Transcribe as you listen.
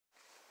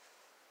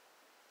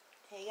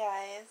Hey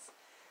guys.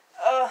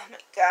 Oh my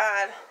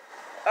god.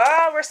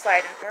 Oh, we're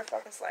sliding. We're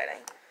fucking sliding.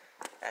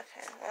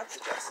 Okay, let's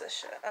adjust this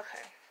shit.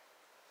 Okay.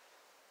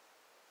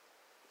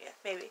 Yeah,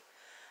 maybe.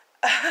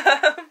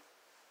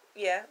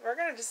 Yeah, we're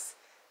just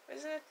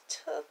gonna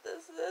tilt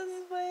this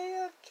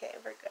way. Okay,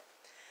 we're good.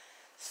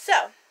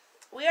 So,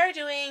 we are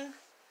doing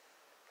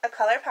a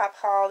Colourpop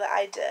haul that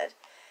I did.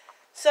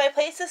 So I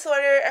placed this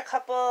order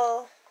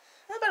about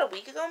a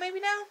week ago maybe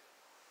now.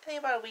 I think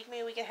about a week,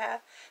 maybe a week and a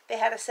half. They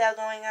had a sale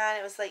going on.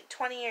 It was like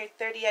 20 or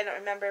 30, I don't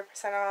remember,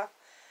 % off.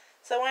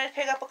 So I wanted to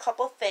pick up a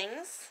couple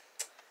things.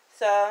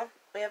 So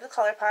we have the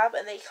Colourpop,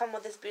 and they come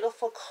with this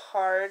beautiful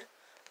card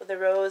with a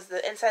rose.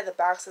 The inside of the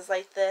box is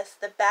like this.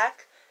 The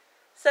back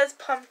says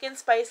pumpkin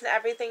spice and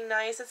everything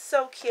nice. It's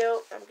so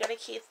cute. I'm going to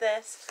keep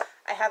this.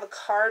 I have a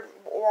card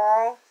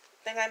wall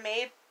thing I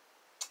made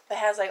that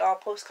has like all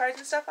postcards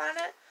and stuff on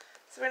it.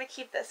 So we're going to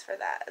keep this for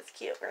that. It's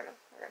cute. We're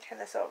gonna turn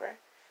this over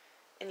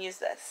and use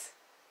this.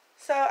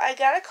 So I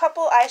got a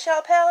couple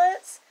eyeshadow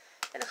palettes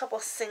and a couple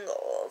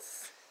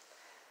singles.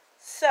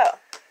 So,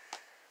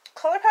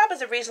 Colourpop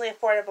is a reasonably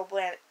affordable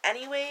brand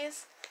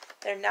anyways.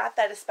 They're not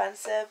that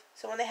expensive.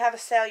 So when they have a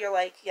sale, you're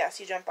like, yes,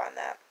 you jump on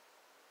that.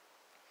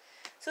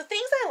 So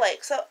things I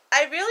like. So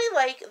I really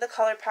like the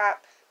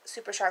Colourpop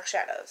Super Shock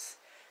Shadows.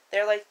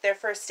 They're like their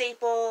first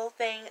staple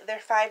thing. They're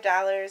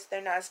 $5.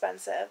 They're not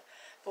expensive.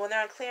 But when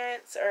they're on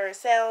clearance or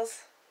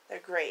sales, they're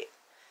great.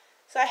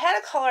 So I had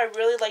a color I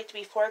really liked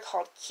before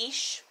called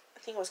Quiche. I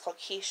think it was called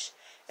Quiche.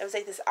 It was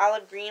like this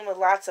olive green with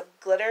lots of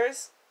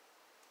glitters.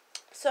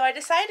 So I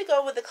decided to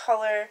go with the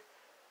color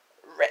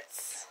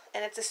Ritz.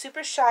 And it's a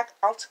Super Shock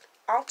Alto.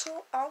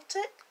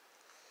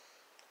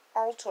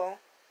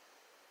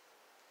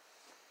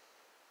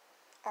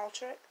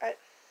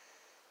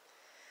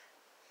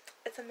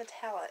 It's a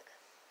metallic.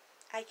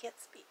 I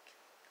can't speak.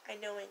 I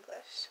know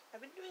English.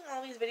 I've been doing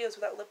all these videos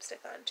without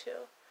lipstick on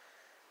too.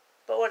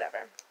 But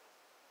whatever.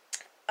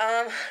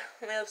 My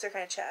lips are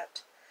kind of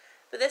chapped.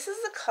 But this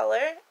is the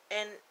color,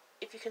 and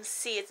if you can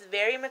see, it's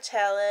very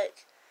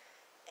metallic,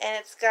 and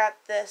it's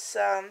got this,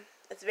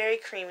 it's very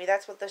creamy.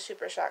 That's what the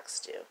Super Shocks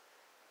do.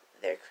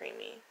 They're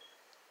creamy.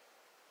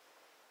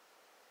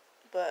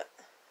 But,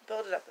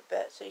 build it up a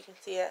bit so you can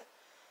see it.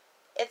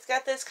 It's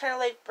got this kind of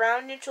like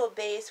brown neutral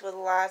base with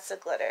lots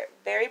of glitter.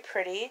 Very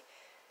pretty.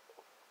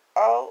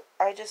 Oh,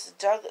 I just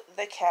dug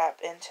the cap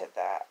into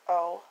that.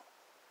 Oh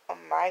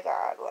my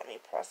god, let me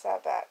press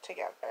that back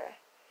together.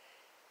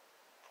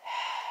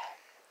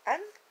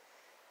 I'm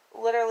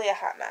literally a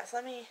hot mess.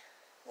 Let me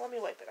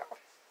wipe it off.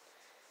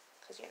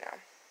 Because, you know,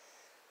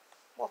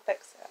 we'll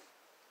fix it.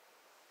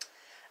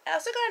 I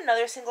also got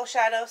another single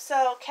shadow.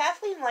 So,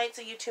 Kathleen Light's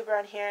a YouTuber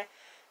on here,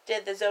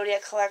 did the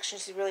Zodiac collection.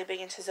 She's really big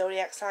into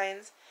Zodiac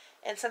signs.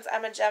 And since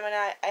I'm a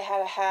Gemini, I had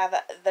to have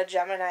the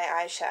Gemini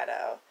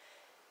eyeshadow.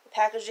 The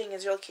packaging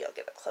is real cute. I'll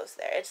get up close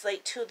there. It's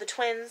like two of the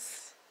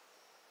twins.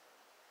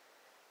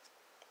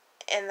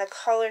 And the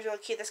color's real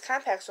cute. This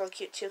compact's real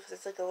cute too because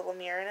it's like a little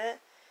mirror in it.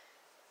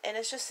 And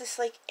it's just this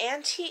like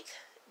antique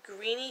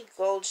greeny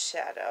gold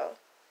shadow.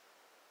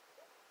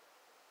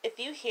 If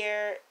you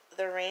hear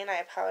the rain, I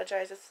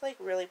apologize. It's like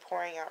really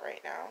pouring out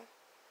right now.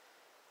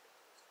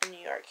 In New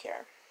York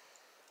here.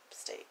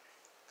 Upstate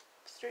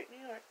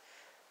New York.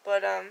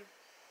 But, and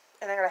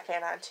I got a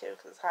fan on too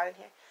because it's hot in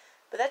here.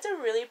 But that's a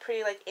really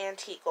pretty like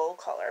antique gold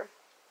color.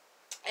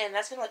 And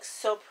that's gonna look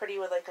so pretty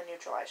with like a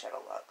neutral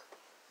eyeshadow look.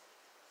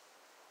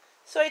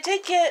 So I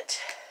did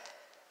get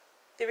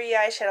 3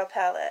 eyeshadow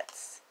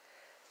palettes.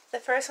 The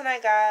first one I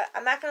got,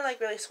 I'm not going to like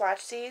really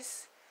swatch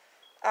these,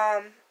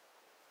 but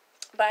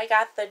I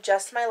got the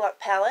Just My Luck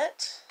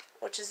palette,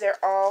 which is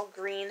their all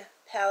green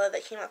palette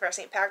that came out for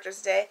St.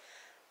 Patrick's Day.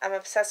 I'm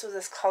obsessed with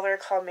this color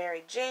called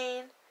Mary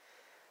Jane.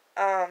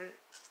 I'll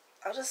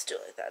just do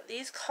it like that.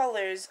 These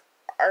colors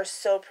are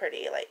so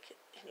pretty. Like,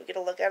 you get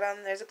a look at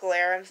them, there's a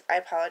glare, I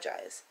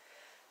apologize.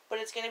 But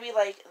it's going to be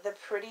like the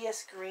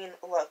prettiest green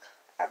look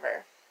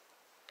ever.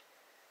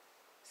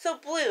 So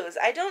blues.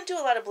 I don't do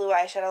a lot of blue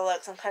eyeshadow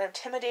looks. I'm kind of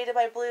intimidated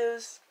by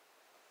blues.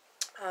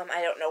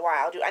 I don't know why.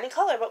 I'll do any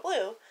color but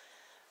blue.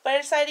 But I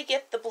decided to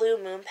get the Blue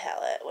Moon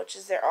palette, which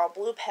is their all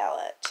blue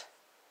palette.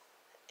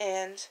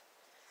 And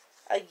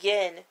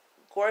again,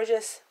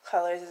 gorgeous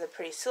colors. There's a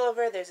pretty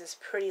silver. There's this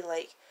pretty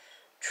like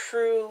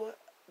true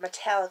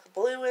metallic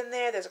blue in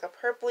there. There's like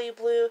a purpley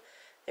blue.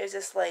 There's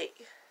this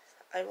like,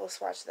 I will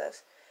swatch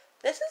this.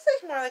 This is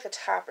like more like a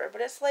topper,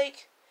 but it's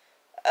like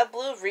a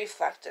blue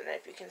reflect in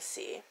it if you can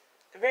see.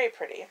 Very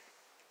pretty.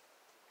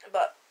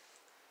 But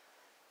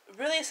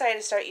really excited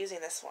to start using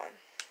this one.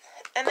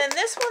 And then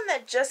this one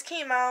that just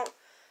came out,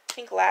 I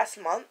think last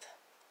month,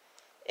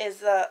 is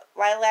the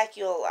Lilac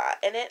Yule Lot.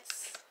 And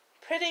it's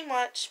pretty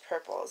much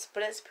purples,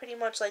 but it's pretty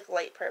much like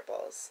light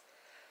purples.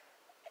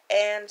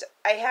 And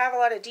I have a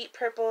lot of deep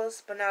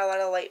purples, but not a lot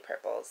of light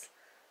purples.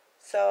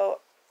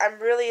 So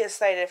I'm really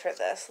excited for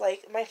this.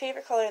 Like, my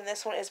favorite color in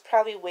this one is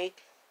probably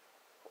Wake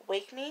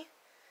Me,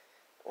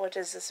 which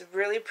is this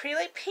really pretty,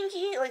 like,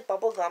 pinky, like,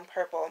 bubblegum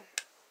purple.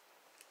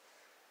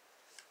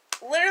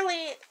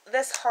 Literally,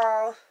 this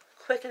haul,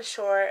 quick and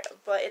short,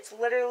 but it's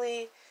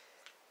literally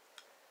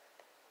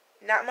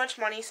Not much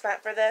money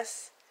spent for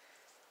this,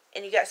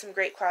 and you got some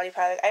great quality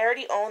product. I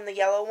already own the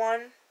yellow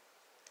one,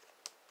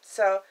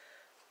 so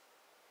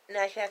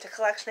now I can add to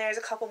collection. There's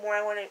a couple more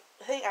I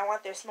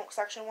want their smoke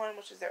section one,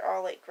 which is their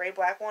all like gray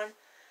black one.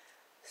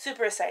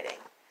 Super exciting.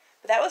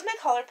 But that was my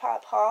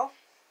Colourpop haul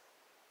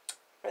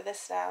for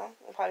this now.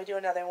 We'll probably do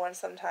another one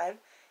sometime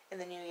in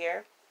the new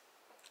year.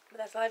 But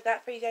that's all I've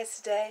got for you guys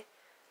today.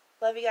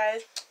 Love you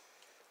guys.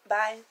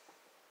 Bye.